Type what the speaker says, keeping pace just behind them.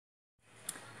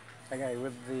Okay,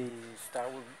 with the Star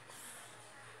Wars,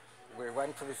 we're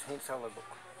waiting for this hint solo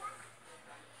book.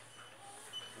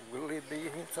 Will it be a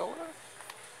hint solo?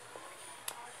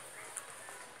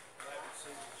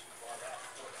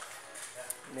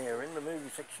 Now in the movie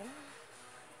section,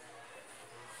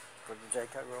 got the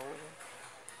JK Rowling,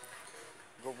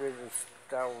 got where the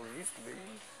Star Wars used to be.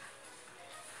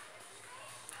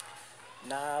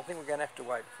 Nah, I think we're going to have to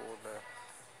wait for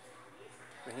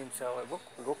the hint solo book.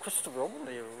 We've got Christopher Robin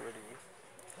there already.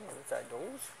 Oh, that's $8.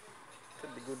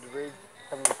 Could be good to read.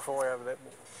 Having a cry over that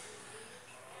book.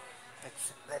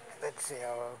 That's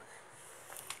our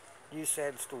new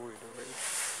sad story to read.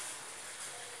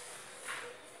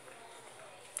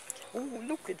 Oh,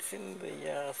 look, it's in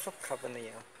the soft cover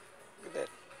now. Look at that.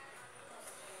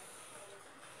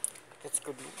 That's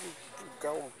good.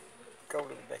 Gold at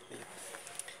the back there.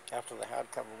 After the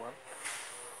hardcover one.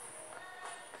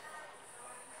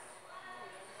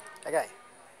 Okay,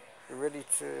 we're ready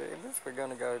to. We're going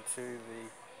to go to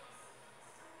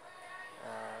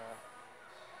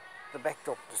the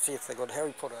backdrop to see if they got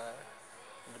Harry Potter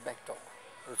in the backdrop.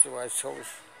 That's the way I tell us.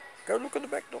 Go look at the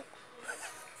backdrop.